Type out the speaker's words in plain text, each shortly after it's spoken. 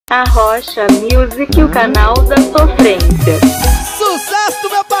Arrocha Music, o canal da sofrência. Sucesso do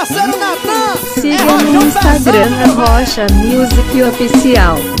meu parceiro Natan! Siga-me no Instagram, Arrocha Music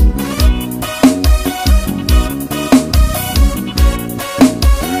Oficial.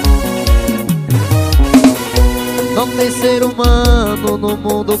 Não tem ser humano no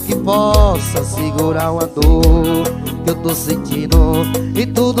mundo que possa segurar uma dor que eu tô sentindo. E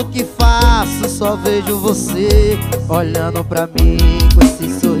tudo que faço só vejo você olhando pra mim com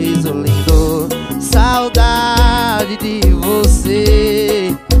esse sorriso lindo. Saudade de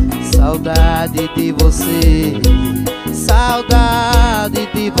você, saudade de você, saudade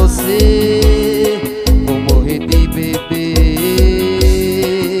de você. Vou morrer de beber.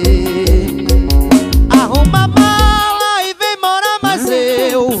 Arruma a mala e vem morar mais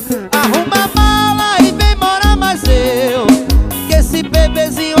eu. Arruma a mala e vem morar mais eu. Que esse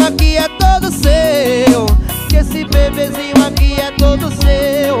bebezinho aqui é todo seu. Que esse bebezinho aqui é todo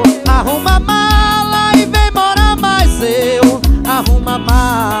seu. Arruma a mala e vem morar mais eu. Arruma a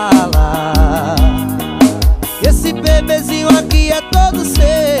mala. Esse bebezinho aqui é todo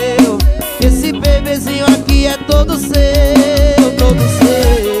seu. Esse bebezinho aqui é todo seu. Todo seu.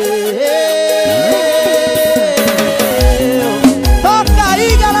 Toca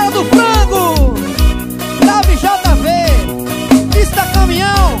aí, galera do frango. Grave JV. Pista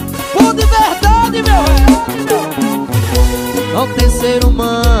caminhão. Bom de verdade, meu rei. Não tem ser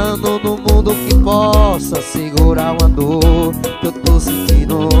humano no mundo que possa segurar uma dor que eu tô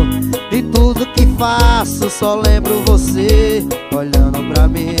sentindo. De tudo que faço só lembro você olhando pra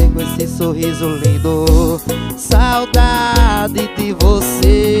mim com esse sorriso lindo. Saudade de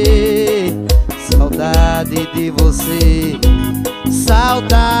você, saudade de você,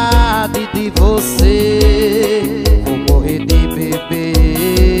 saudade de você. Vou morrer de beber.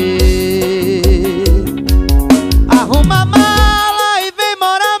 Arruma a mala e vem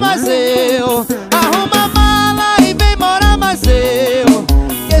morar mais eu. Arruma a mala e vem morar mais eu.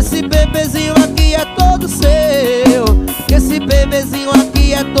 Que esse bebezinho aqui é todo seu. Que esse bebezinho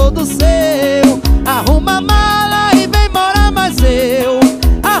aqui é todo seu. Arruma a mala e vem morar mais eu.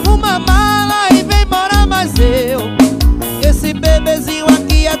 Arruma a mala e vem morar mais eu. Que esse bebezinho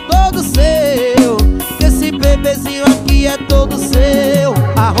aqui é todo seu. Que esse bebezinho aqui é todo seu.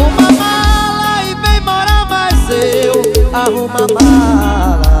 Arruma a mala e vem morar mais eu. Arruma a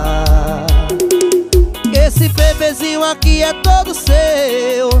mala. Que esse bebezinho aqui é todo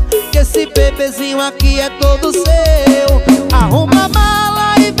seu. Que esse bebezinho aqui é todo seu. Arruma a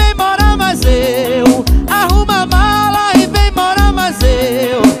mala e vem morar mais eu. Arruma a mala e vem morar mais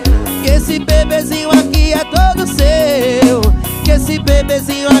eu. Que esse bebezinho aqui é todo seu. Que esse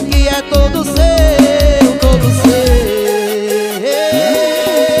bebezinho aqui é todo seu. Todo seu.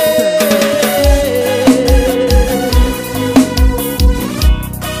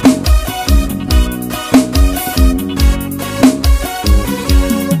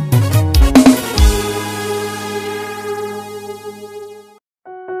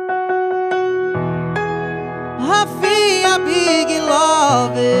 Rafinha, Big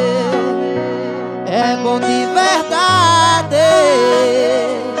Love, é bom de verdade.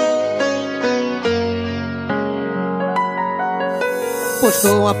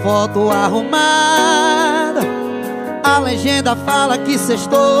 Postou uma foto arrumada, a legenda fala que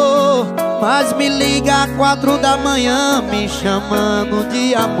sextou, mas me liga às 4 da manhã me chamando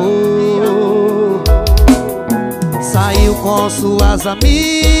de amor. Saiu com suas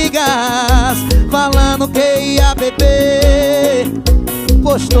amigas, falando que ia beber.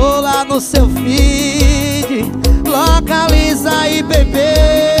 Postou lá no seu feed, localiza aí, bebê.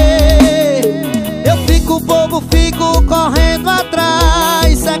 Eu fico bobo, fico correndo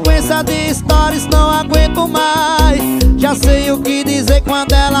atrás. Sequência de stories, não aguento mais. Já sei o que dizer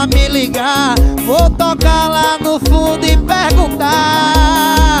quando ela me ligar. Vou tocar lá no fundo e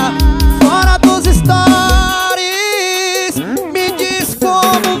perguntar. Fora dos stories, me diz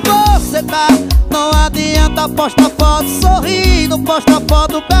como você tá. Não adianta postar foto sorrindo, posta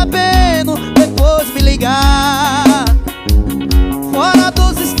foto bebendo, depois me ligar. Fora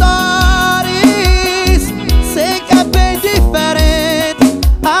dos stories, sei que é bem diferente.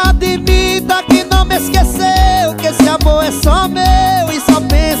 Admita que não me esqueceu, que esse amor é só meu e só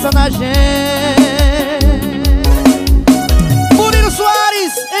pensa na gente. Murilo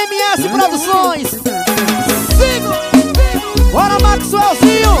Soares, MS Produções. Sigo. Bora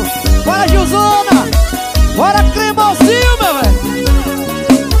Maxwellzinho. Bora Gilzona. Bora Cremosinho, meu velho.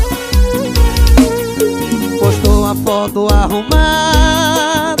 Postou uma foto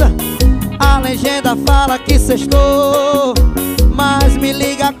arrumada, a legenda fala que sextou, mas me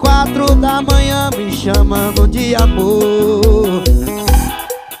liga às 4 da manhã me chamando de amor.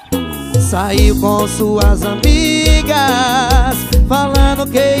 Saiu com suas amigas, falando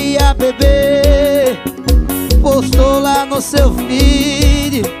que ia beber. Postou lá no seu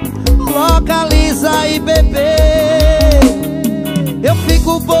feed, localiza e beber. Eu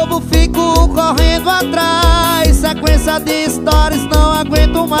fico bobo, fico correndo atrás. Sequência de stories, não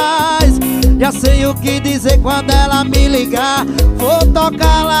aguento mais. Já sei o que dizer quando ela me ligar. Vou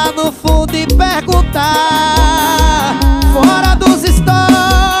tocar lá no fundo e perguntar. Fora dos stories,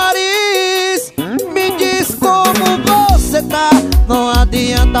 me diz como você tá. Não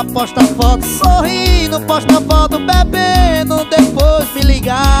adianta postar foto sorrindo, posta foto bebendo, depois me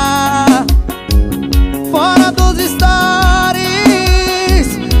ligar. Fora dos stories,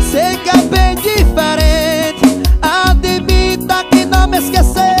 sei que é bem diferente. Admita que não me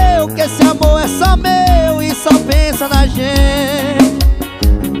esqueceu, que esse amor é só meu e só pensa na gente.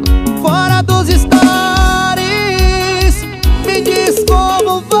 Fora dos stories, me diz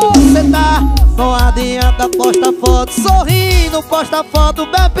como você tá. Não adianta postar foto sorrindo, posta foto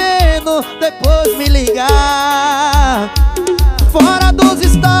bebendo, depois me ligar. Fora dos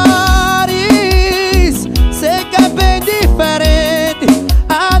stories, sei que é bem diferente.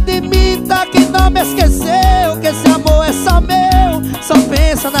 Admita que não me esqueceu, que esse amor é só meu, só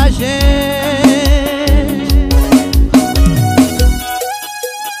pensa na gente.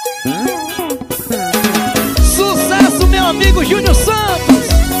 Sucesso, meu amigo Júnior Santos.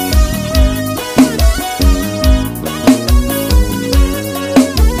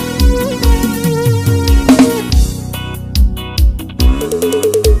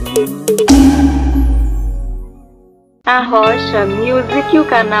 Arrocha Music, o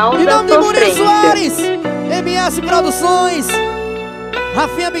canal Em da nome de Músicas, sofrência. MS Produções,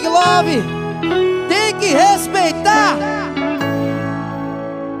 Rafinha Big Love, tem que respeitar.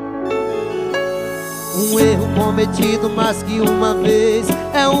 Um erro cometido mais que uma vez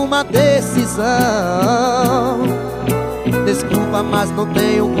é uma decisão. Desculpa, mas não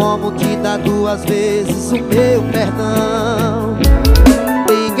tenho como te dar duas vezes o meu perdão.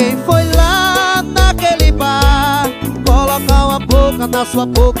 Ninguém foi lá naquele bar colocar uma boca na sua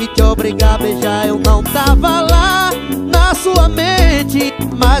boca e te obrigar a beijar. Eu não tava lá na sua mente,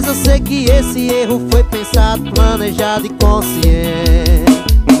 mas eu sei que esse erro foi pensado, planejado e consciente.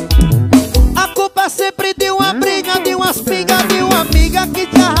 A culpa é sempre de uma briga, de umas pingas, de uma amiga que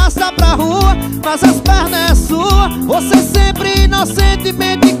te arrasta pra rua, mas as pernas é sua. Você sempre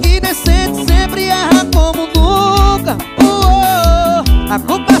inocentemente que nem sente, sempre erra como nunca. A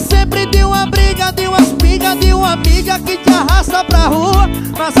culpa é sempre de uma briga, de umas pingas, de uma amiga que te arrasta pra rua,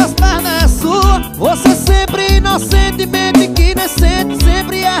 mas as pernas é sua. Você sempre inocentemente que nem sente,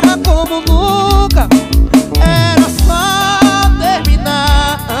 sempre erra como nunca. Era só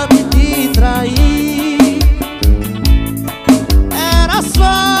terminar antes de trair. Era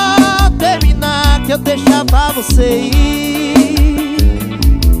só terminar que eu deixava você ir.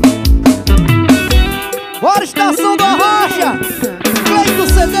 Bora, estação do Arrocha, DIREITOS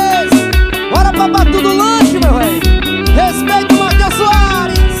CDs, bora pra Batu do Lanche, meu velho. Respeito o Matheus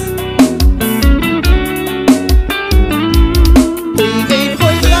Soares. Ninguém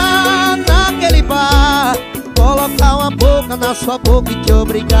foi lá naquele bar colocar uma boca na sua boca e te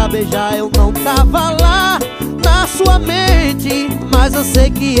obrigar a beijar. Eu não tava lá na sua mente, mas eu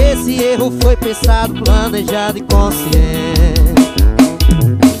sei que esse erro foi pensado, planejado e consciente.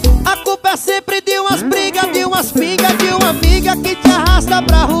 A culpa é sempre de umas brigas, de umas pingas, de uma amiga que te arrasta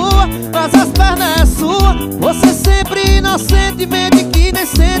pra rua, mas as pernas é sua. Você sempre inocentemente que nem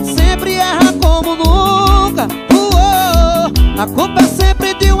sente, sempre erra como nunca. A culpa é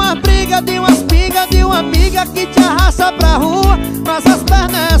sempre de uma briga, de umas pingas, de uma amiga que te arrasta pra rua, mas as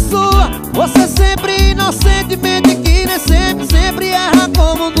pernas é sua. Você sempre inocentemente que nem sente, sempre erra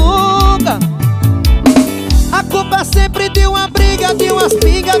como nunca. A culpa é sempre de uma briga, de umas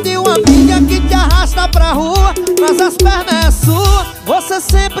pingas, de uma amiga que te arrasta pra rua, mas as pernas é sua. Você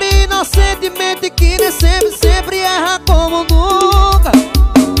sempre inocentemente que nem sempre, sempre erra como nunca.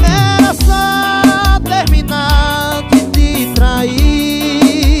 Era só terminar antes de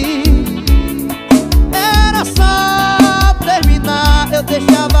trair. Era só terminar, eu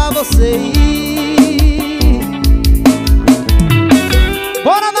deixava você ir.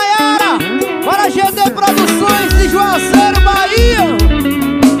 Bora, Nayara! Bora, GD Produções de Juazeiro, Bahia!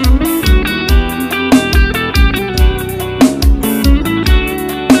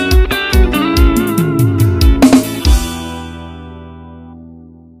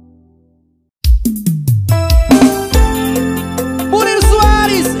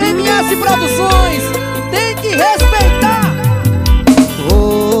 Produções, tem que respeitar.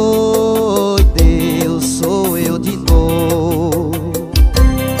 Oi, Deus, sou eu de novo.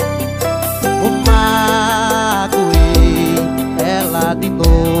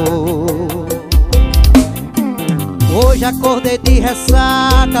 enganou. Hoje acordei de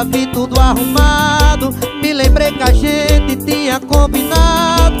ressaca, vi tudo arrumado. Me lembrei que a gente tinha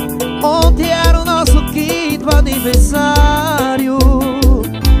combinado. Ontem era o nosso 5º aniversário.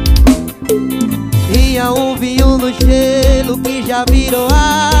 Tinha um vinho no gelo que já virou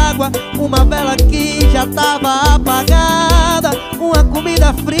água, uma vela que já tava apagada, uma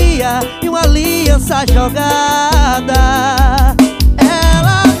comida fria e uma aliança jogada.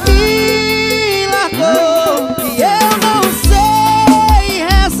 Ela me largou e eu não sei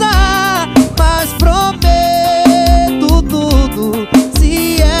rezar, mas prometo tudo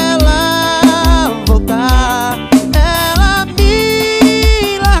se ela voltar. Ela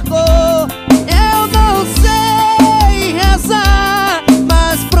me largou, eu não sei rezar,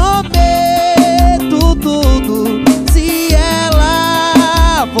 mas prometo tudo se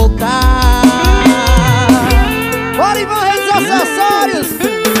ela voltar. Bora, Ivan, redes e acessórios,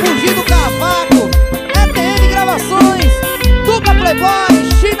 fugir do cavaco, ETN Gravações, Duca Playboy,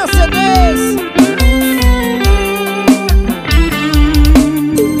 China CDs.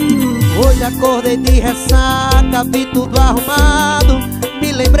 Hoje acordei de ressaca, vi tudo arrumado.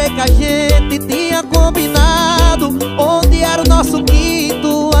 Me lembrei que a gente tinha combinado. Onde era o nosso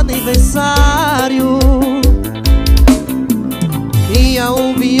 5º aniversário. Tinha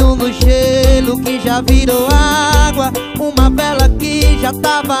um vinho no gelo que já virou água, uma vela que já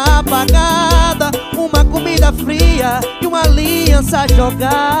tava apagada, uma comida fria e uma aliança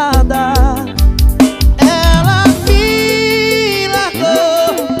jogada. Ela me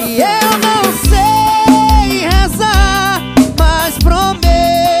largou e eu não sei rezar, mas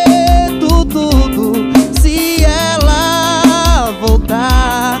prometo tudo se ela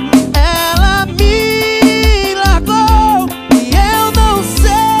voltar. Ela me largou e eu não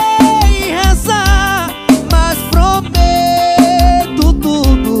sei rezar, mas prometo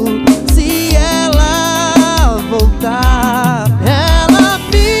tudo se ela voltar. Ela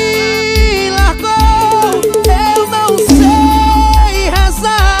me largou, eu não sei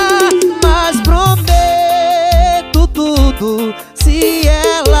rezar, mas prometo tudo se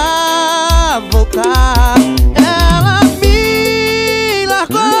ela voltar. Ela me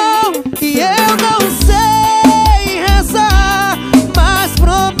largou e eu não sei rezar, mas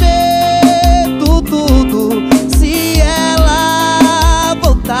prometo tudo se ela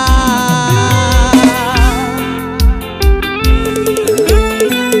voltar.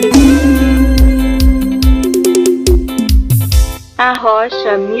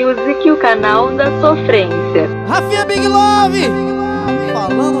 Arrocha Music, o canal da sofrência. Rafinha Big Love,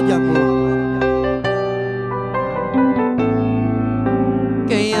 falando de amor.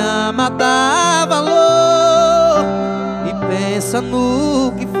 Quem ama dá valor e pensa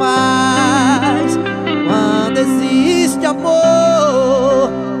no que faz. Quando existe amor,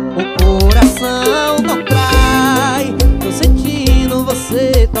 o coração não trai. Tô sentindo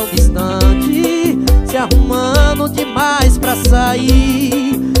você tão distante, se arrumando demais pra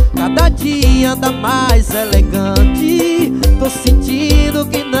sair. Cada dia anda mais elegante. Tô sentindo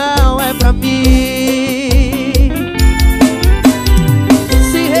que não é pra mim.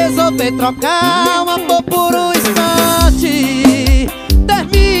 Se resolver trocar um amor por um instante,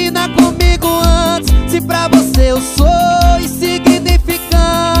 termina comigo antes. Se pra você eu sou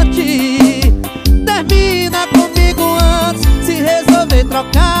insignificante, termina comigo antes. Se resolver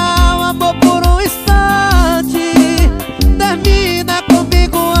trocar um amor por um instante, termina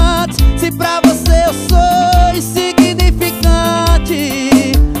comigo antes. Se pra você eu sou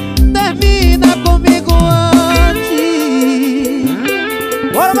insignificante, termina comigo antes.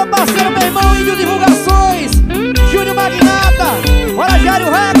 Bora, meu parceiro, meu irmão, Índio Divulgações, Júlio Magnata, bora, Jário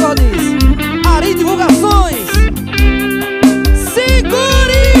Records, Ari Divulgações.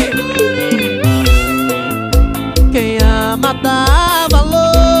 Segure! Quem ama dá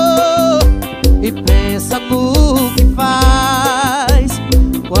valor e pensa no que faz.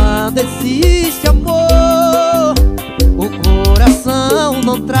 Quando existe amor, o coração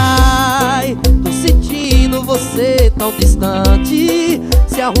não trai. Tô sentindo você tão distante,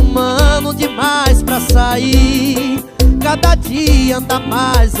 se arrumando demais pra sair. Cada dia anda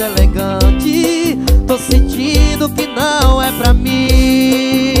mais elegante. Tô sentindo que não é pra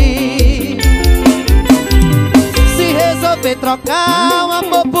mim. Se resolver trocar um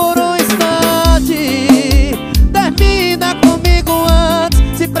amor por um instante, termina comigo antes.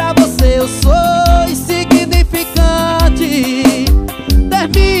 Se pra você eu sou insignificante,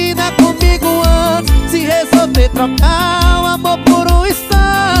 termina comigo antes. Se resolver trocar um amor por um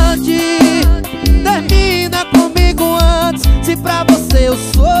instante, termina comigo antes. Se pra você eu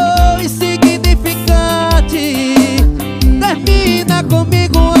sou insignificante, termina termina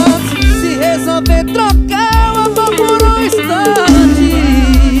comigo antes. Se resolver trocar o amor por um instante.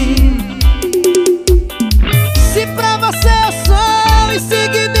 Se pra você eu sou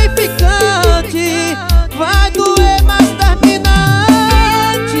insignificante, vai doer, mas termina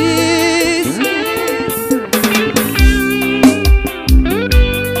antes.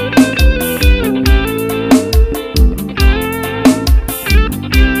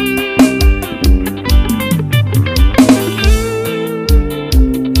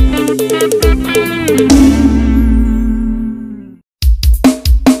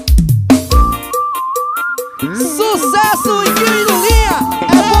 Sucesso e Linha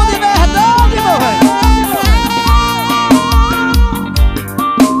é bom de verdade, meu velho.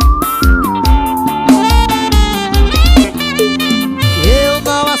 Eu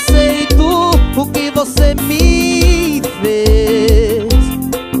não aceito o que você me fez.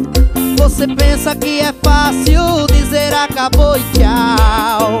 Você pensa que é fácil dizer acabou e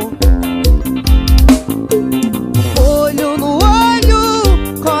tchau. Olho no olho,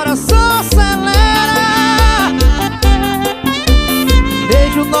 coração acelera.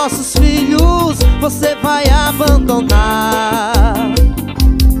 Vejo nossos filhos, você vai abandonar.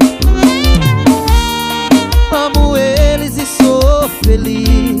 Amo eles e sou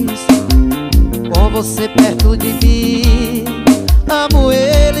feliz com você perto de mim. Amo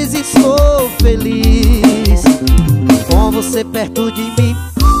eles e sou feliz com você perto de mim.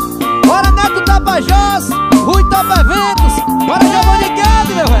 Bora Neto Tapajós, Rui Top Eventos, bora Giovanni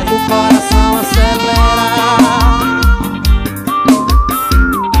Kevi, meu velho. O coração acelera.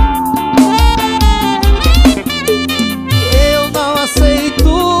 Eu não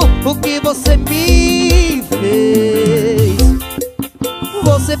aceito o que você me fez.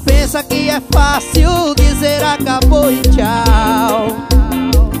 Você pensa que é fácil dizer acabou e tchau.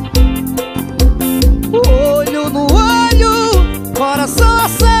 Olho no olho, coração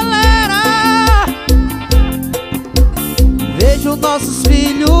acelera. Vejo nossos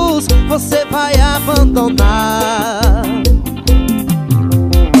filhos, você vai abandonar.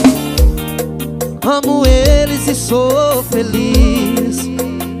 Amo eles e sou feliz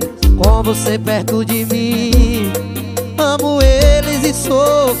com você perto de mim. Amo eles e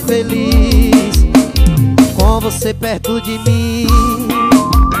sou feliz com você perto de mim.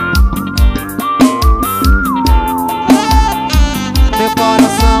 Meu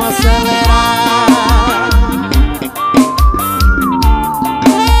coração acelerar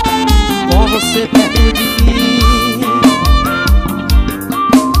com você perto de mim.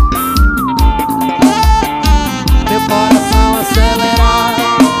 Meu coração acelerar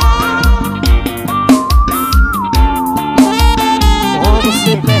com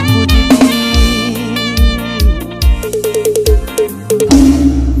você perto de mim.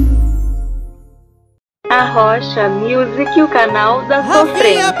 Arrocha Music, o canal da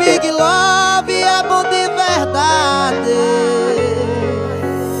Rafinha, sofrência. Big Love é bom de verdade.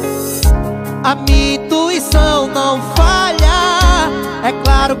 A minha intuição não falha. É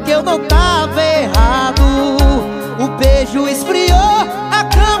claro que eu não tava errado. O beijo esfriou, a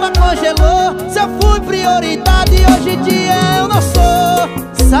cama congelou. Se eu fui prioridade, hoje em dia eu não sou.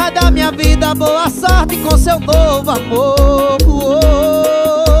 Sai da minha vida, boa sorte com seu novo amor.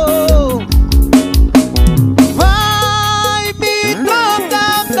 Vai me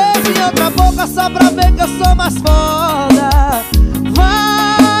trocar beijo em outra boca só pra ver que eu sou mais foda.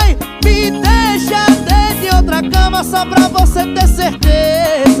 Vai me deixar dentro de outra cama só pra você ter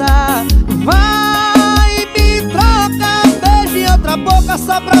certeza. Vai me trocar beijo em outra boca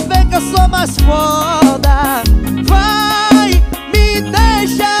só pra ver que eu sou mais foda. Vai me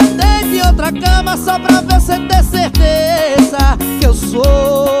deixar dentro de outra cama só pra você ter certeza que eu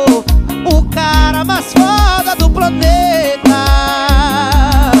sou o cara mais foda do planeta.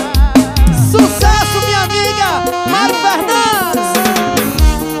 Sucesso, minha amiga Mário Fernandes.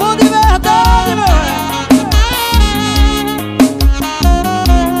 Bom de verdade, meu velho.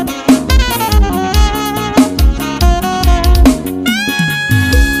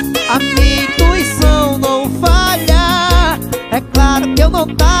 A minha intuição não falha. É claro que eu não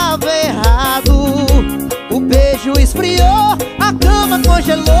tava errado. O beijo esfriou, a cama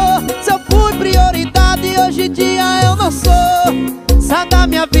congelou. Se eu fui prioridade, hoje em dia eu não sou. Sai da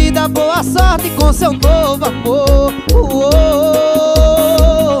minha vida, boa sorte com seu novo amor.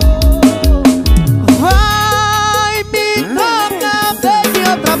 Vai me trocar beijo em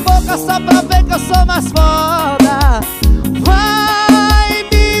outra boca só pra ver que eu sou mais foda. Vai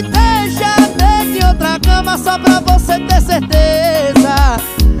me deixar dentro de outra cama só pra você ter certeza.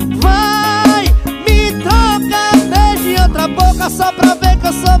 Vai me trocar beijo em outra boca só pra ver que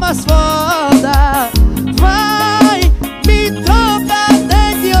eu sou mais foda. Vai me trocar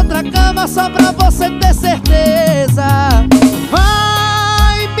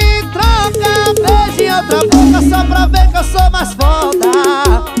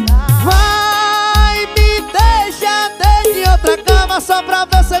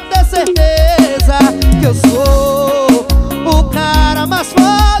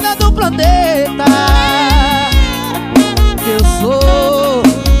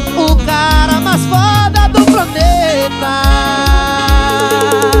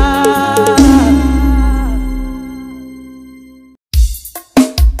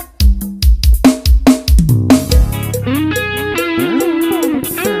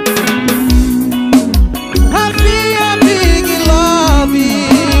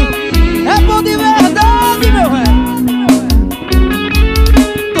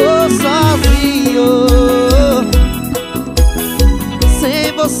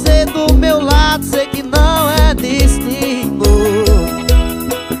você do meu lado, sei que não é destino.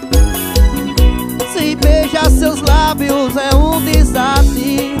 Se beijar seus lábios é um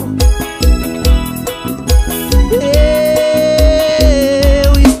desafio.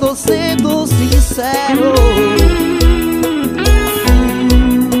 Eu estou sendo sincero,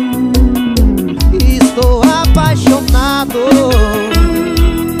 estou apaixonado.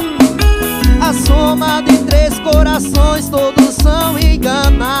 A soma de 3 corações, todos são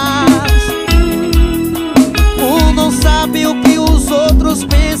enganados. Um não sabe o que os outros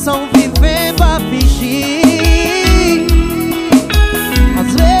pensam, vivendo a fingir.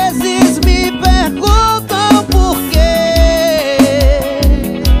 Às vezes me perguntam por quê.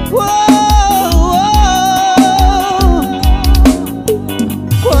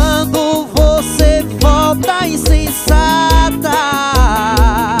 Quando você volta insensata,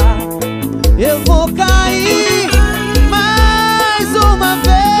 eu vou cair mais uma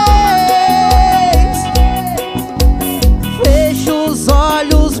vez. Fecho os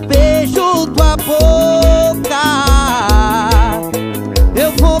olhos, beijo tua boca.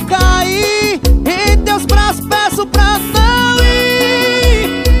 Eu vou cair em teus braços, peço pra não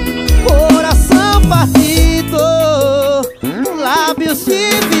ir. Coração partido, lábios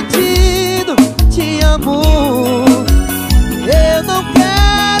divididos, te amo. Eu não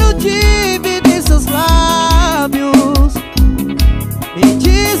quero dividir seus lábios. Me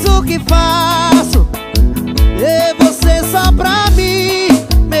diz o que faço, e você só pra mim,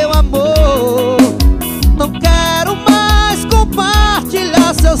 meu amor. Não quero mais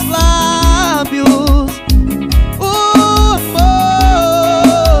compartilhar seus lábios.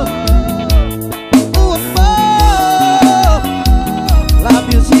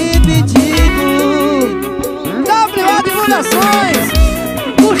 Lábios divididos. WA Divulgações,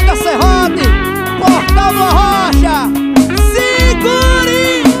 Busca Serrote, Portal do Arrocha.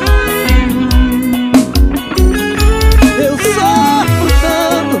 Segure! Eu sofro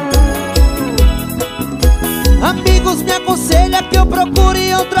tanto. Amigos me aconselham que eu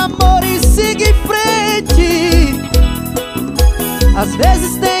procure outro amor e siga em frente. Às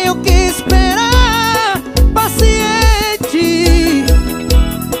vezes tenho que esperar, paciente.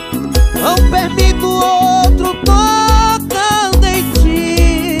 Não permito outro tocando em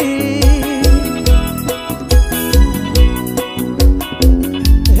ti.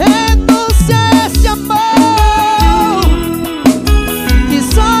 Renúncia a este amor que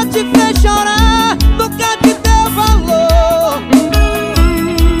só te fez chorar, nunca te deu valor.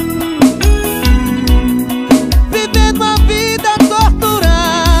 Vivendo a vida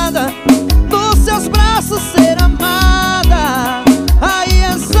torturada, nos seus braços ser amada. Aí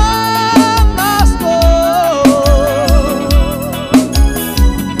é só nós dois.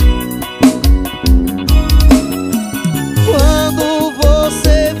 Quando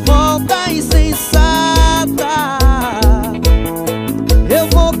você volta insensata, eu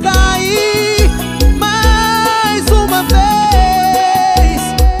vou cair mais uma vez.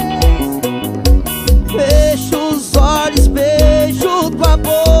 Fecho os olhos, beijo tua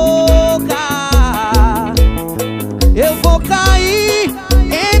boca. Eu vou cair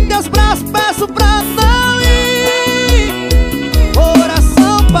em teus braços, peço pra não ir.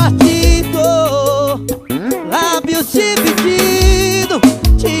 Coração partido, lábios divididos,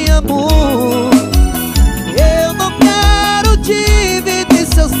 te amo. Eu não quero dividir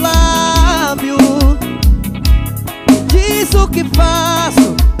seus lábios. Me diz o que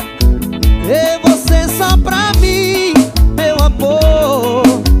faço, e você só pra mim, meu amor.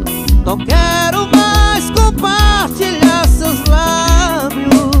 Não quero mais compartilhar seus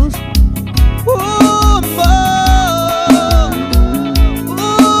lábios.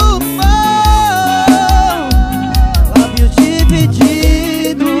 Lábios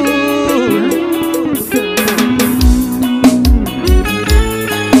divididos.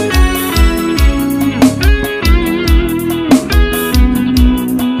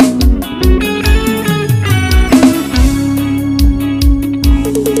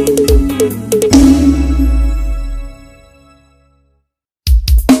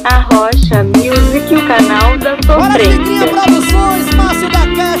 Arrocha Music, o canal da Bora, Cidrinha sofrência. Produções, Márcio da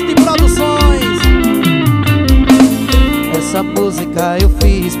Cast Produções. Essa música eu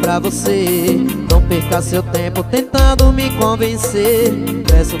fiz pra você. Não perca seu tempo tentando me convencer.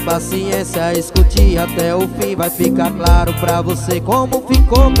 Peço paciência, escute até o fim. Vai ficar claro pra você como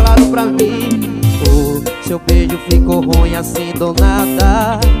ficou claro pra mim. Oh, seu beijo ficou ruim assim do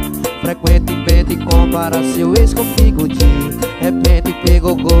nada. frequentemente compara seu ex comigo. De repente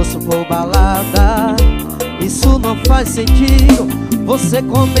pegou gosto por balada. Isso não faz sentido. Você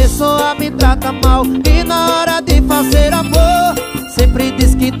começou a me tratar mal e na hora de fazer amor sempre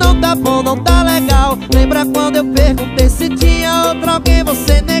diz que não tá bom, não tá legal. Lembra quando eu perguntei se tinha outro alguém,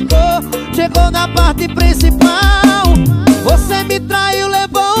 você negou. Chegou na parte principal. Você me traiu,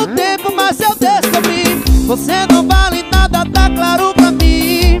 levou um tempo, mas eu descobri. Você não vale nada, tá claro pra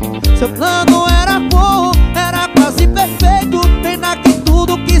mim. Seu plano era bom, era quase perfeito. Pena que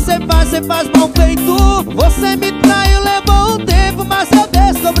tudo que cê faz mal feito. Você me traiu, levou um tempo, mas eu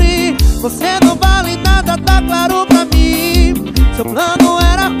descobri. Você não vale nada, tá claro pra mim. Seu plano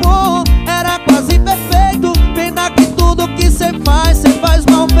era bom, era quase perfeito. Pena que tudo que cê faz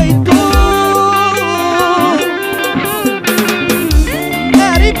mal feito.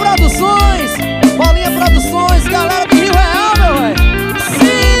 Eri Produções, Bolinha Produções, galera do Rio Real, meu véi.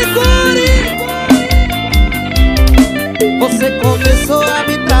 Segure! Você começou a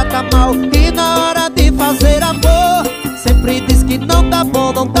me tratar mal e na hora de fazer amor sempre diz que não tá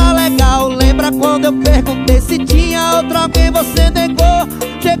bom, não tá legal. Lembra quando eu perguntei se tinha outro alguém, você negou.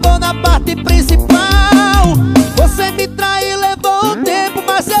 Chegou na parte principal. Você me traiu, levou um tempo,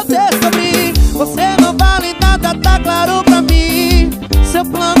 mas eu descobri. Você não vale nada, tá claro pra mim. Seu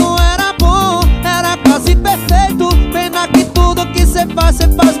plano era bom, era quase perfeito. Pena que tudo que cê faz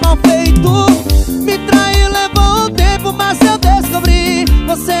mal feito. Me traiu, levou um tempo, mas eu descobri.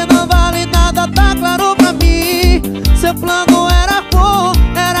 Você não vale nada, tá claro pra mim. Seu plano era bom,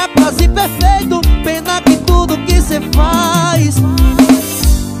 era quase perfeito. Pena que tudo que cê faz.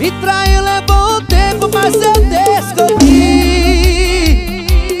 Me traiu, levou um tempo, mas eu descobri.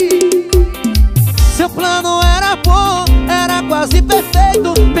 Seu plano era bom, era quase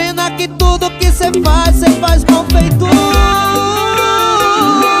perfeito. Pena que tudo que cê faz mal feito.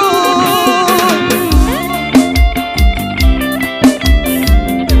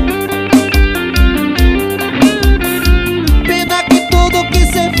 Pena que tudo que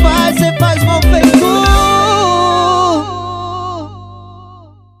cê faz mal feito.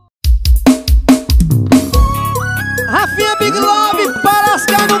 Rafinha Big Love, para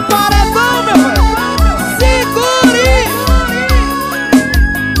lascar no paredão, meu velho. Segure!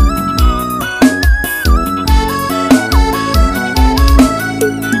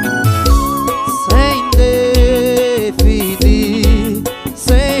 Sem definir,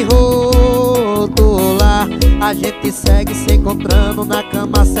 sem rotular, a gente segue se encontrando na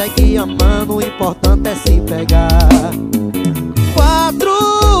cama, segue amando. O importante é se pegar.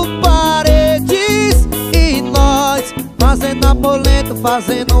 Quatro paredes e nós fazendo amor lento,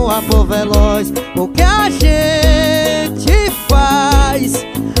 fazendo amor veloz. O que a gente faz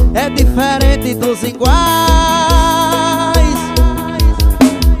é diferente dos iguais.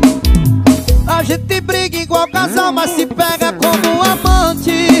 A gente briga igual casal, mas se pega como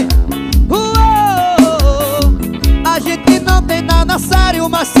amante. A gente não tem nada sério,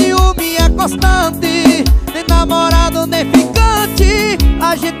 mas ciúme é constante. Nem namorado, nem ficante.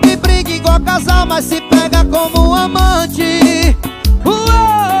 A gente briga igual casal, mas se pega como amante.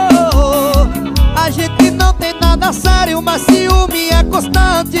 A gente não tem nada sério, mas ciúme é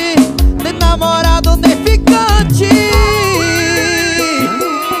constante. Nem namorado, nem ficante.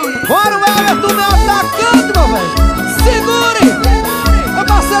 Bora o Everton, meu atacante, meu velho. Segure! Meu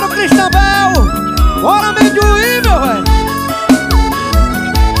parceiro Cristão Bel. Bora, Menduí, meu velho.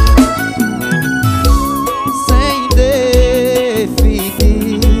 Sem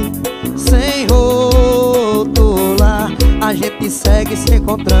definir, sem rotular, a gente segue se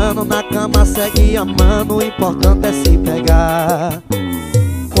encontrando na cama, segue amando. O importante é se pegar.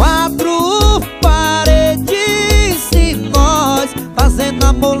 Quatro paredes e nós fazendo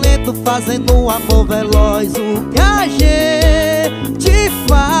amor lento, fazendo um amor veloz. O que a gente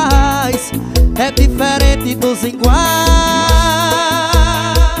faz é diferente dos iguais.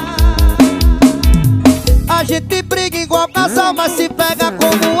 A gente briga igual casal, mas se pega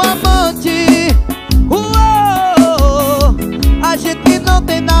como amante. A gente não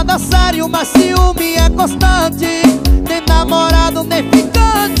tem nada sério, mas ciúme é constante. Nem namorado, nem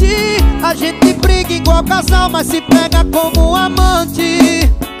ficante. A gente briga igual casal, mas se pega como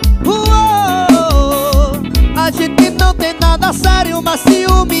amante. A gente não tem nada sério, mas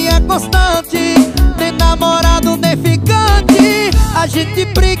ciúme é constante. Nem namorado, nem ficante. A gente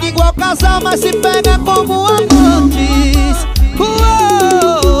briga igual casal, mas se pega como amantes.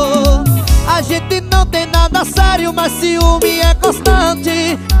 A gente não tem nada sério, mas ciúme é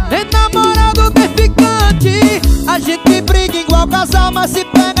constante. Nem namorado, nem ficante. A gente briga igual casal, mas se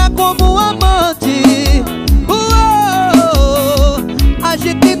pega como amante. A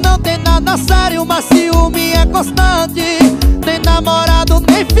gente não não tem nada sério, mas ciúme é constante. Nem namorado,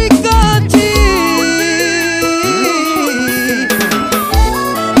 nem ficante.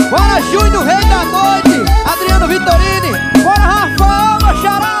 Bora Julho, rei da noite, Adriano Vitorini. Bora Rafa, meu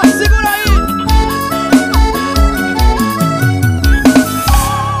xará, segura aí.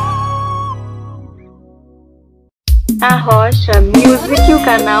 Arrocha Music, o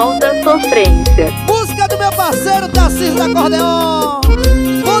canal da sofrência. Música do meu parceiro Tarcísio da Acordeon.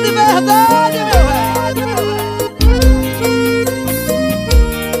 Bom de verdade, meu velho.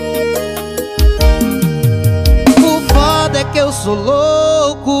 O foda é que eu sou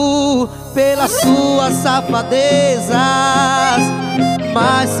louco pelas suas safadezas,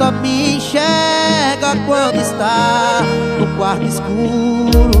 mas só me enxerga quando está no quarto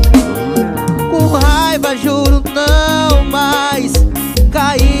escuro. Com raiva juro não mais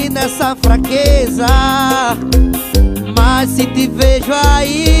cair nessa fraqueza, mas se te vejo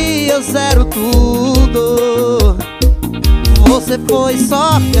aí eu zero tudo. Você foi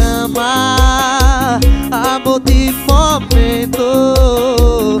só cama, amor de momento.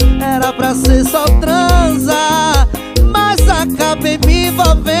 Era pra ser só transa, mas acabei me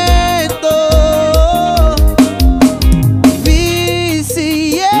envolvendo.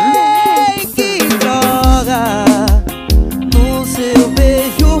 Viciei, que droga, no seu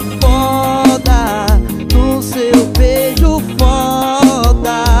beijo foda, no seu beijo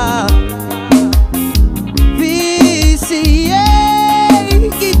foda. Viciei,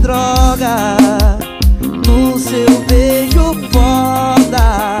 que droga, no seu beijo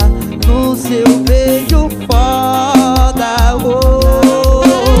foda, no seu beijo foda. Oh.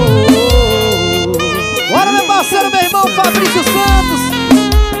 Bora, meu parceiro, meu irmão Fabrício Santos,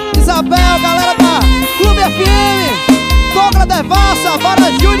 Isabel, galera da Clube FM, Cobra Devassa,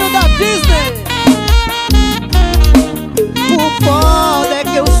 bora Julho da Disney. O foda é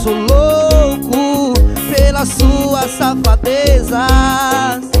que eu sou louco pelas suas safadezas,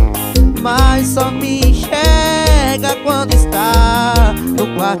 mas só me enxerga quando está no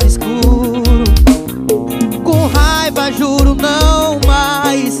quarto escuro. Com raiva juro não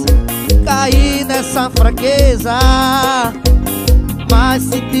mais cair nessa fraqueza, mas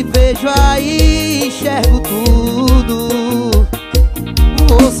se te vejo aí enxergo tudo.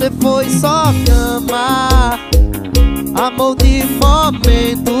 Você foi só cama, amor de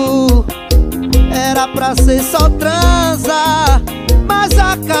momento. Era pra ser só transa, mas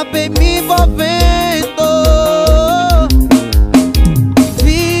acabei me envolvendo.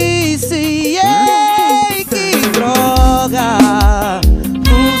 Viciei, que droga,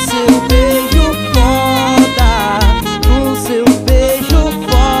 no seu beijo foda, no seu beijo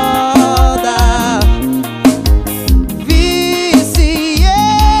foda. Viciei,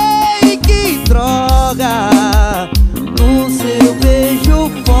 que droga, no seu beijo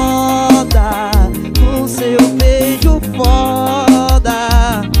foda, no seu beijo foda.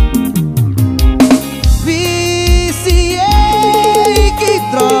 Viciei, que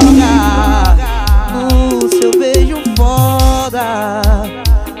droga, no seu beijo foda,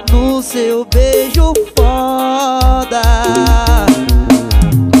 no seu beijo foda.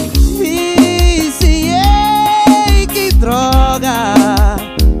 Viciei, que droga,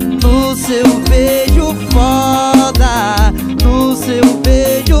 no seu beijo foda, no seu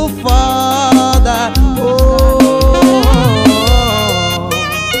beijo foda. Oh.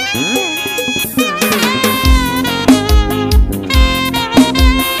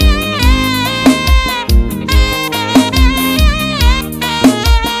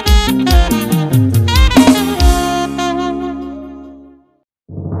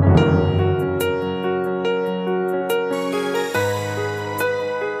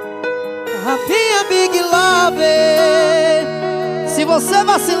 Rafinha Big Love, se você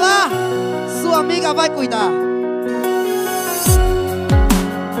vacilar, sua amiga vai cuidar.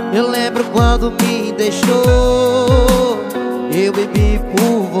 Eu lembro quando me deixou, eu bebi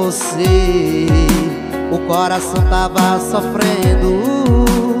por você. O coração tava sofrendo,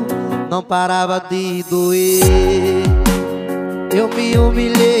 não parava de doer. Eu me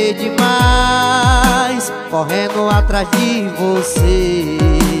humilhei demais, correndo atrás de você,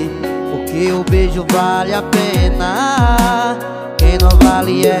 porque o beijo vale a pena, quem não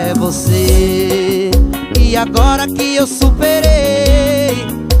vale é você. E agora que eu superei,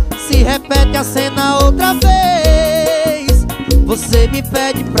 se repete a cena outra vez. Você me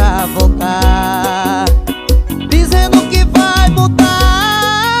pede pra voltar, dizendo que vai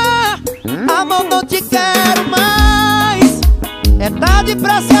mudar. Amor, não te quero mais, é tarde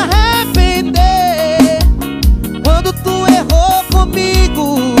pra se arrepender. Quando tu errou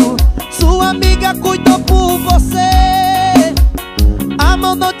comigo, sua amiga cuidou por você.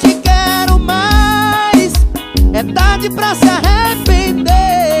 Amor, não te quero mais. É tarde pra se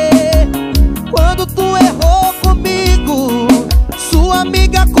arrepender. Quando tu errou comigo, sua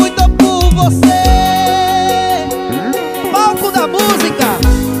amiga cuidou por você. Palco da música,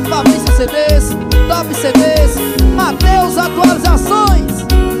 Fabrício CDs, Top CDs, Mateus Atualizações.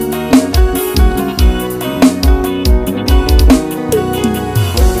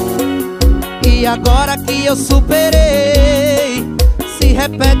 E agora que eu superei, se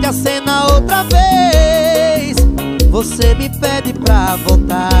repete a cena outra vez. Você me pede pra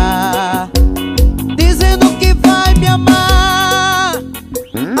voltar, dizendo que vai me amar.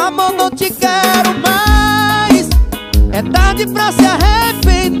 Amor, não te quero mais. É tarde pra se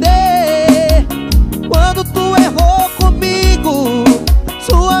arrepender. Quando tu errou comigo,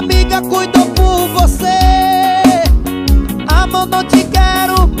 sua amiga cuidou por você. Amor, não te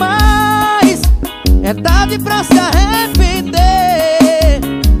quero mais. É tarde pra se arrepender.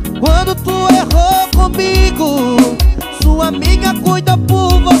 Quando tu errou comigo, sua amiga cuida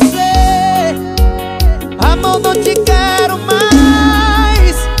por você. Amor, não te quero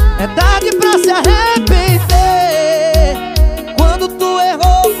mais. É tarde pra se arrepender. Quando tu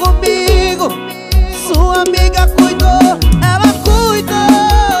errou comigo, sua amiga cuidou. Ela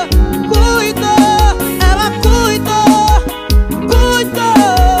cuidou, cuidou. Ela cuidou,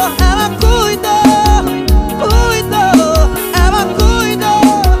 cuidou. Ela cuidou, cuidou. Ela cuidou.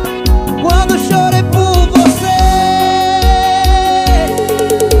 Quando chorei por você.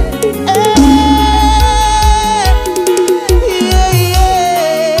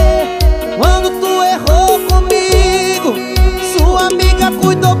 Quando tu errou comigo, sua amiga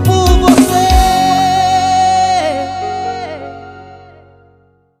cuidou por você.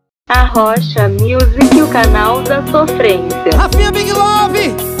 Arrocha Music, o canal da sofrência. Rafinha Big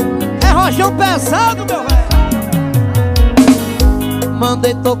Love, é rojão pesado, meu velho.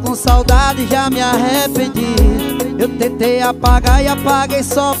 Mandei, tô com saudade, já me arrependi. Eu tentei apagar e apaguei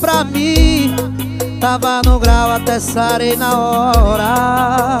só pra mim. Tava no grau, até sarei na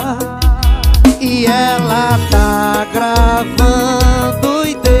hora. E ela tá gravando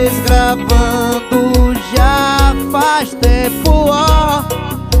e desgravando já faz tempo, ó.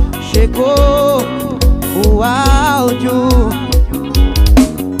 Chegou o áudio.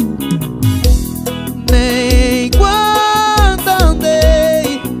 Nem quando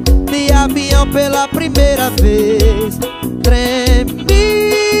andei de avião pela primeira vez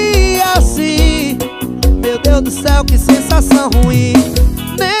tremi assim. Meu Deus do céu, que sensação ruim.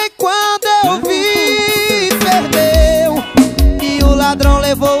 Nem quando eu vi, perdeu. E o ladrão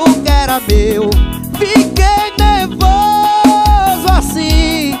levou o que era meu. Fiquei nervoso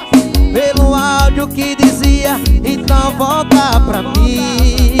assim, pelo áudio que dizia: então volta pra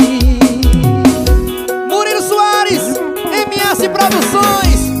mim. Murilo Soares, MS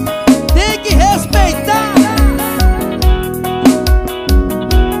Produções, tem que respeitar.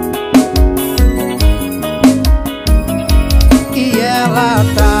 E ela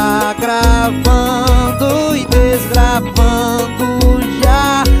tá gravando e desgravando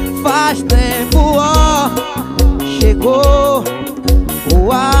já faz tempo, ó. Chegou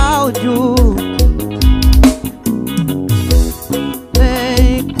o áudio.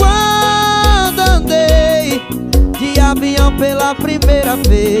 Nem quando andei de avião pela primeira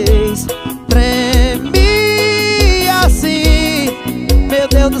vez tremi assim. Meu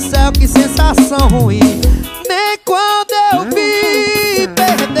Deus do céu, que sensação ruim. Nem quando eu vi,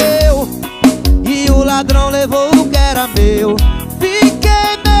 perdeu. E o ladrão levou o que era meu.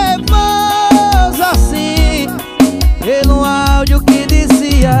 Fiquei nervoso assim, pelo áudio que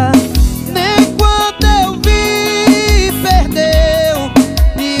dizia: nem quando eu vi, perdeu.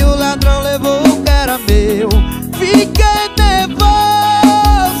 E o ladrão levou o que era meu. Fiquei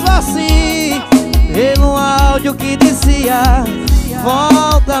nervoso assim, pelo áudio que dizia: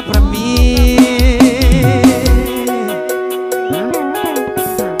 volta pra mim.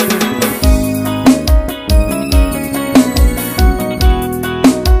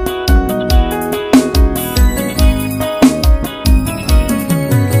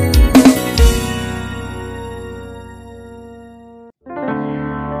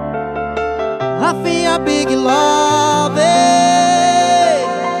 Rafinha Big Love.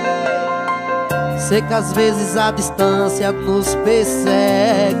 Sei que às vezes a distância nos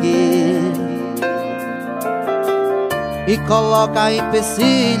persegue e coloca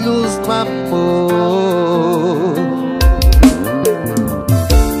empecilhos no amor,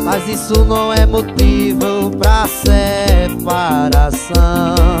 mas isso não é motivo pra separação.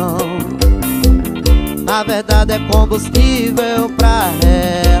 Na verdade é combustível pra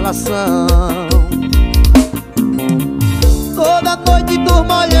relação. Toda noite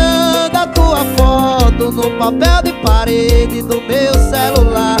durmo olhando a tua foto no papel de parede do meu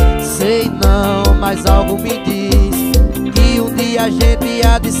celular. Sei não, mas algo me diz que um dia a gente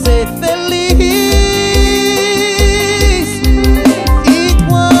há de ser feliz. E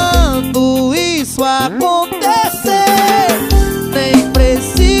quando isso acontecer, nem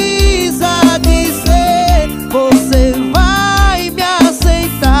precisa dizer, você vai me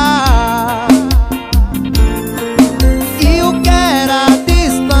aceitar. E o que era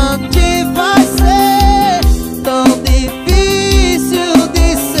distante vai ser tão difícil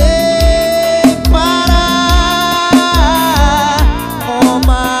de separar,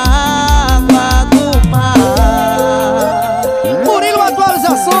 como a água do mar. Murilo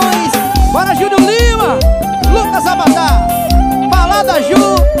Atualizações, bora Julho Lima, Lucas Abadá, Balada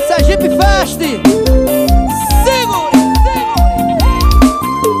Ju, Sergipe Fest. Segure,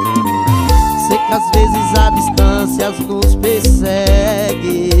 sei que às vezes a distância nos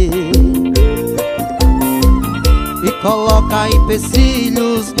persegue e coloca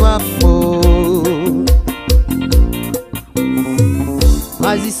empecilhos no amor,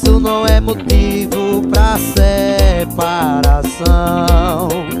 mas isso não é motivo pra separação.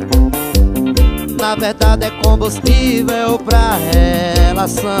 Na verdade é combustível pra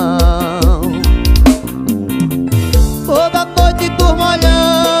relação. Toda noite durmo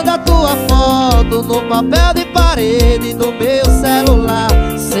olhando a tua foto no papel de parede do meu celular.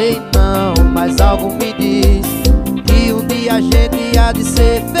 Sei não, mas algo me diz que um dia a gente há de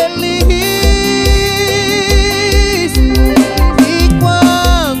ser feliz. E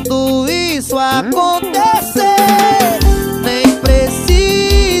quando isso acontecer, nem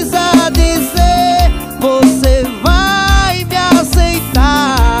precisa dizer, você vai me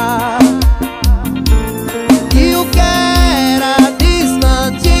aceitar. E o que era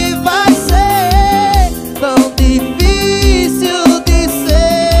distante vai ser tão difícil de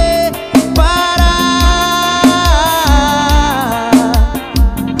separar.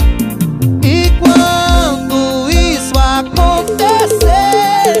 E quando isso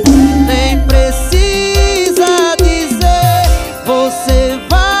acontecer, nem precisa dizer, você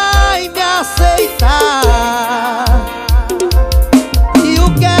vai me aceitar. E o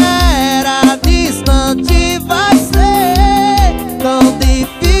que era distante vai ser tão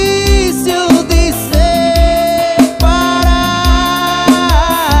difícil de separar,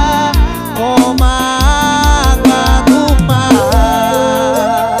 como a água do mar.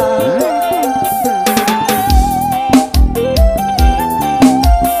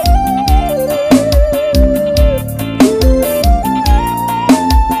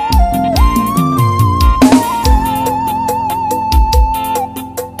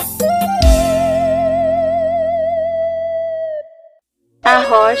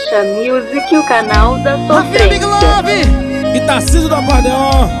 Arrocha Music, o canal da Rafinha Big sofrência. Love! E Tarcísio do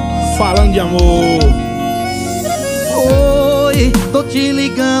acordeon, falando de amor. Oi, tô te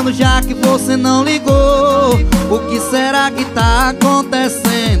ligando já que você não ligou. O que será que tá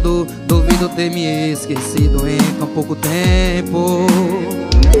acontecendo? Duvido ter me esquecido em tão pouco tempo.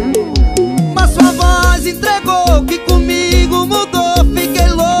 Mas sua voz entregou que comigo mudou, fiquei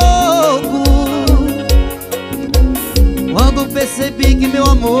louco quando percebi que meu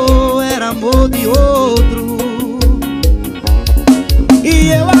amor era amor de outro.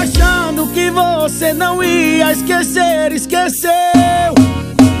 E eu achando que você não ia esquecer, esqueceu.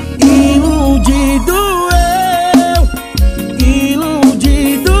 Iludido eu,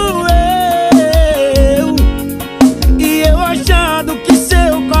 iludido eu. E eu achando que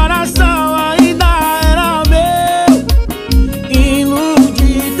seu coração ainda era meu.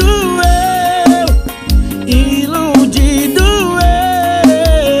 Iludido eu, iludido eu.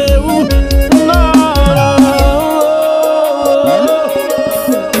 Não,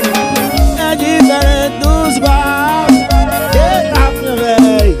 é diferente dos bares. Eita,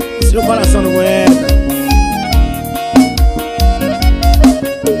 véi, seu coração não aguenta.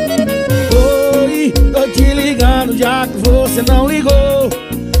 Oi, tô te ligando já que você não ligou.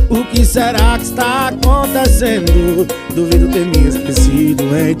 O que será que está acontecendo? Duvido ter me esquecido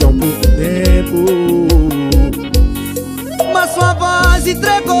em tão pouco tempo. Mas sua voz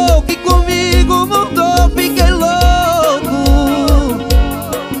entregou que comigo mudou, fiquei louco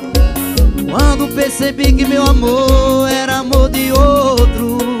quando percebi que meu amor era amor de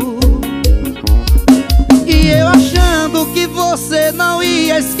outro. E eu achando que você não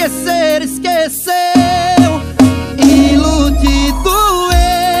ia esquecer, esqueceu. Iludido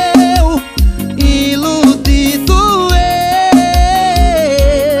eu, iludido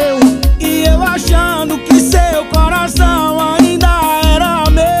eu. E eu achando que seu coração ainda era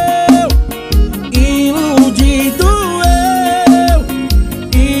meu. Iludido eu,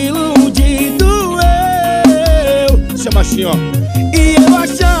 assim, ó. E eu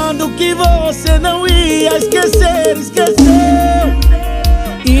achando que você não ia esquecer, esqueceu.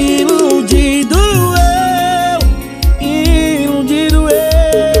 Iludido eu.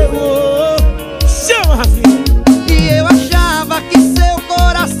 Chama, Rafinha. E eu achava que seu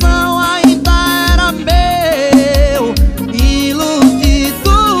coração ainda era meu.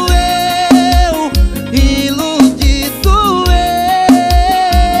 Iludido eu.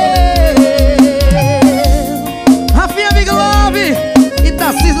 Rafinha Big Love e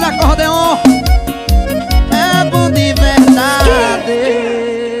Tarcísio da Acordeon. É bom de verdade.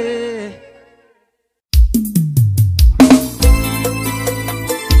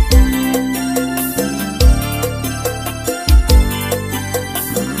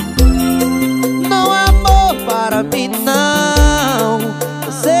 Não há amor para mim, não.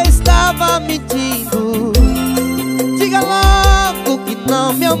 Você estava mentindo. Diga logo que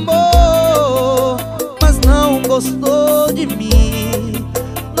não me amou, mas não gostou de mim.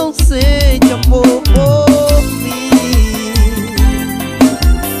 Não sente amor por mim.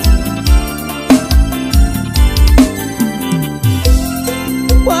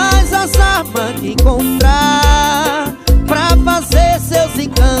 Quais as armas que encontrar pra fazer seus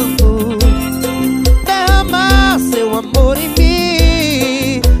encantos? Derramar seu amor em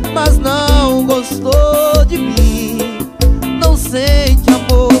mim, mas não gostou de mim. Não sente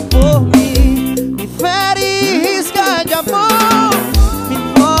amor por mim. Me fere e risca de amor. Me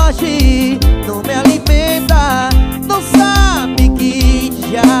foge, não me alimenta. Não sabe que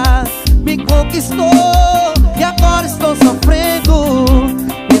já me conquistou e agora estou sofrendo.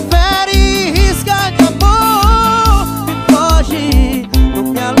 Me fere e risca de amor. Me foge, não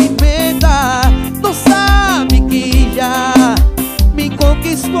me alimenta. Não sabe que já me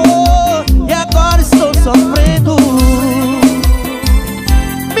conquistou e agora estou sofrendo.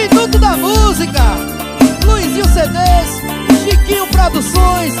 Minuto da Música, Luizinho CDs, Chiquinho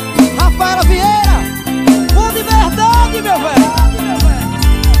Produções, Rafaela Vieira. Bom de verdade, meu velho.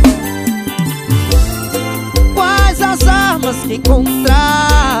 Quais as armas que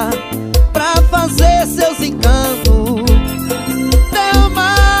encontrar pra fazer seus encantos?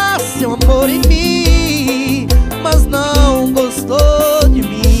 Derramar seu amor em mim, mas não gostou de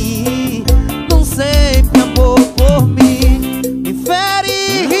mim. Não sente amor por mim. Me fere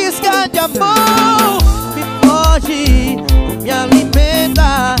e risca de amor. Me foge, não me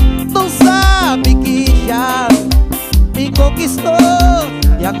alimenta. Não sabe que já me conquistou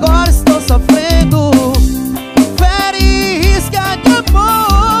e agora estou sofrendo. Me fere e risca de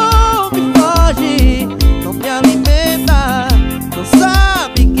amor. Me foge, não me alimenta. Não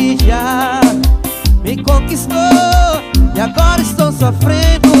sabe que já me conquistou e agora estou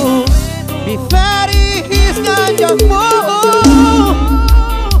sofrendo. Me fere e risca de amor.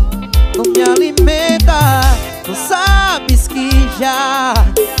 Não me alimenta. Não sabes que já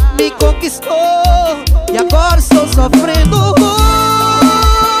me conquistou e agora estou sofrendo.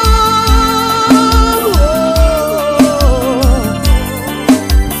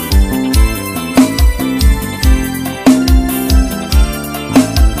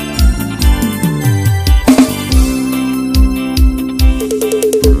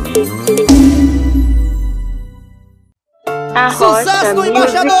 Arrocha, Sucesso do Music,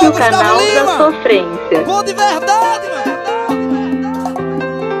 embaixador o canal Gustavo da Lima. sofrência. Bom de verdade, mano.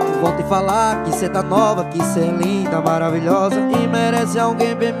 Vão te falar que cê tá nova, que cê é linda, maravilhosa e merece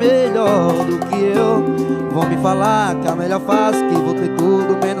alguém bem melhor do que eu. Vão me falar que a melhor fase, que vou ter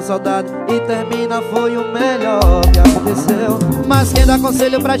tudo menos saudade e termina foi o melhor que aconteceu. Mas quem dá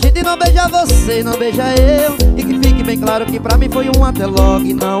conselho pra gente não beija você, não beija eu. E que fique bem claro que pra mim foi um até logo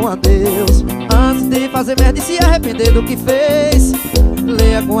e não adeus. Antes de fazer merda e se arrepender do que fez,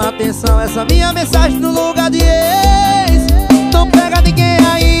 leia com atenção essa minha mensagem no lugar de ex. Não pega ninguém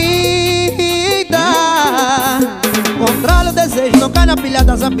ainda. Controle o desejo, não cai na pilha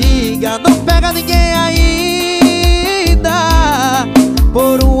das amigas. Não pega ninguém ainda.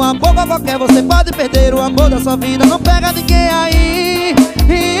 Por um amor qualquer você pode perder o amor da sua vida. Não pega ninguém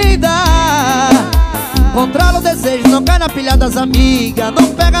ainda. Controla o desejo, não cai na pilha das amigas. Não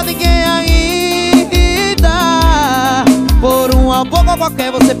pega ninguém ainda. Por um amor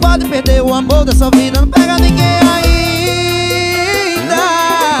qualquer você pode perder o amor da sua vida. Não pega ninguém ainda.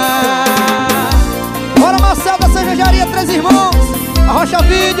 Bora Marcel da Cervejaria Três Irmãos, Arrocha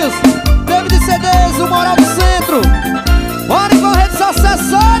Vídeos, Devinho CDs, o Moral do Centro. Bora correr de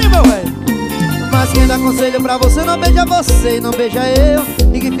acessório, meu velho. Mas quem dá conselho pra você não beija você, não beija eu.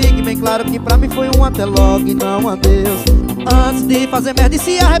 E que fique bem claro que pra mim foi um até logo e não adeus. Antes de fazer merda e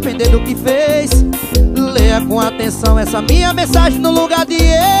se arrepender do que fez, leia com atenção essa minha mensagem no lugar de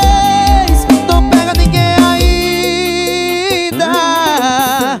ex. Não pega ninguém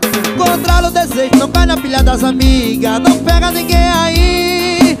amigas, não pega ninguém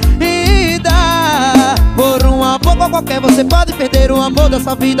ainda. Por um amor qualquer você pode perder o amor da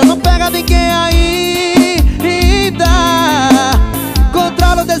sua vida, não pega ninguém ainda.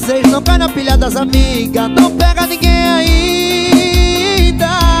 Controla o desejo, não cai na pilha das amigas, não pega ninguém ainda.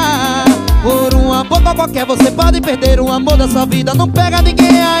 Por um amor qualquer você pode perder o amor da sua vida, não pega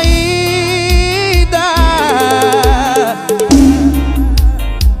ninguém ainda.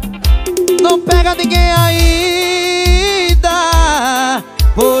 Não pega ninguém ainda.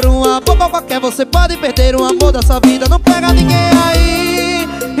 Por um amor qualquer você pode perder o amor da sua vida, não pega ninguém ainda.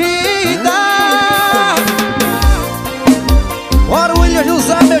 Ora o William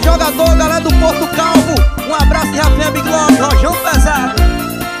José, meu jogador